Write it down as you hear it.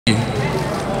See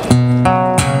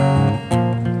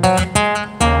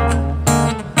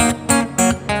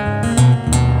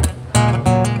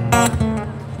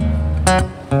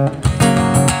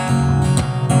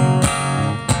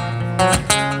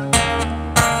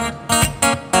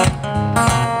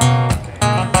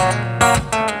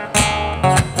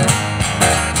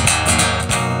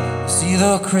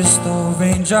the crystal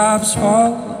raindrops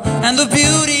fall, and the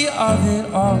beauty of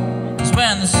it all is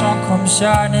when the sun comes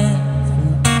shining through.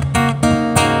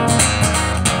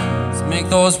 To make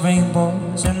those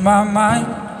rainbows in my mind.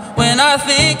 When I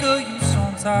think of you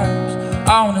sometimes,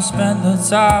 I wanna spend the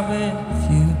time with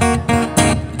you.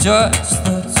 Just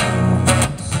the two of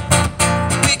us.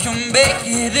 We can make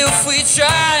it if we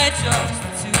try. Just the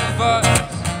two of us.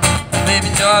 Baby,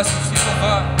 just the two of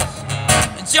us.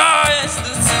 Just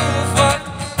the two of us.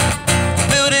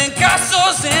 Building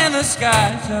castles in the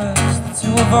sky. Just the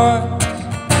two of us.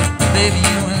 Baby,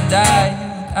 you and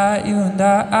I, you and I.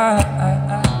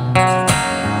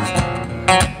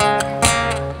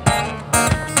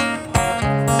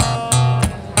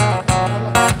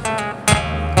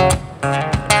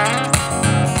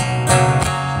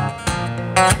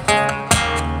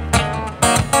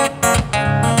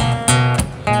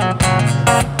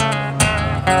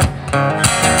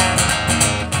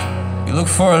 You look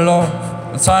for a love,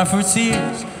 no time for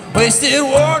tears. Wasted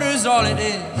water's all it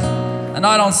is, and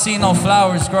I don't see no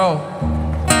flowers grow.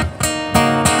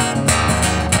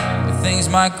 But things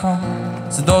might come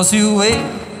to those who wait,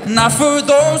 and not for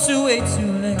those who wait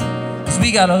too late. Cause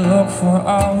we gotta look for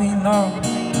all we know.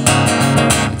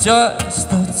 Just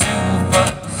the two of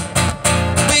us.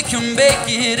 We can make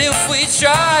it if we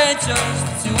try.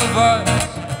 Just the two of us.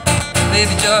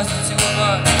 Baby, just the two of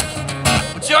us.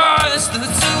 Just the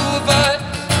two of us.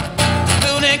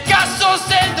 Building castles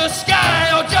in the sky.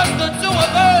 Oh, just the two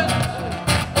of us.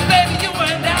 Oh, baby, you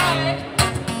and I.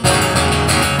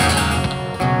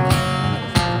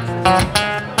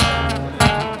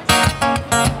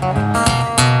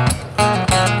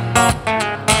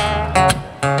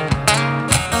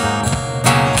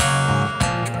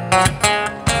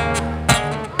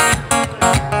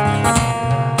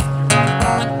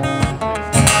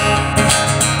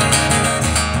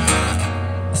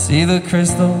 See the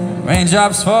crystal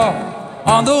raindrops fall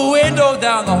on the window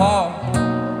down the hall,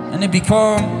 and it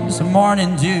becomes a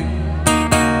morning dew.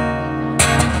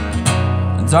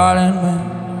 And darling, when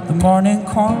the morning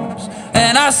comes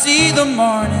and I see the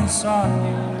morning sun,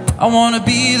 I wanna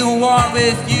be the one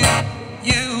with you,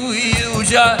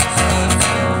 just the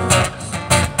two of us.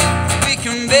 We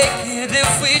can make it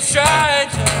if we try.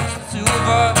 Just the two of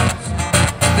us.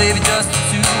 Baby, just the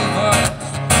two of us.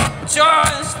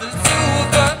 Just the two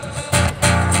of us.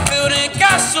 Building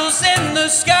castles in the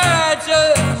sky.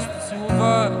 Just the two of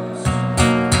us.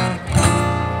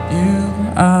 You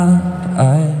and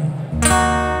I.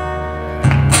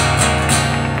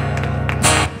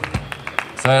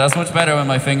 Sorry, that's much better when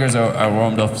my fingers are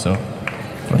warmed up, so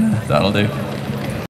but, that'll do.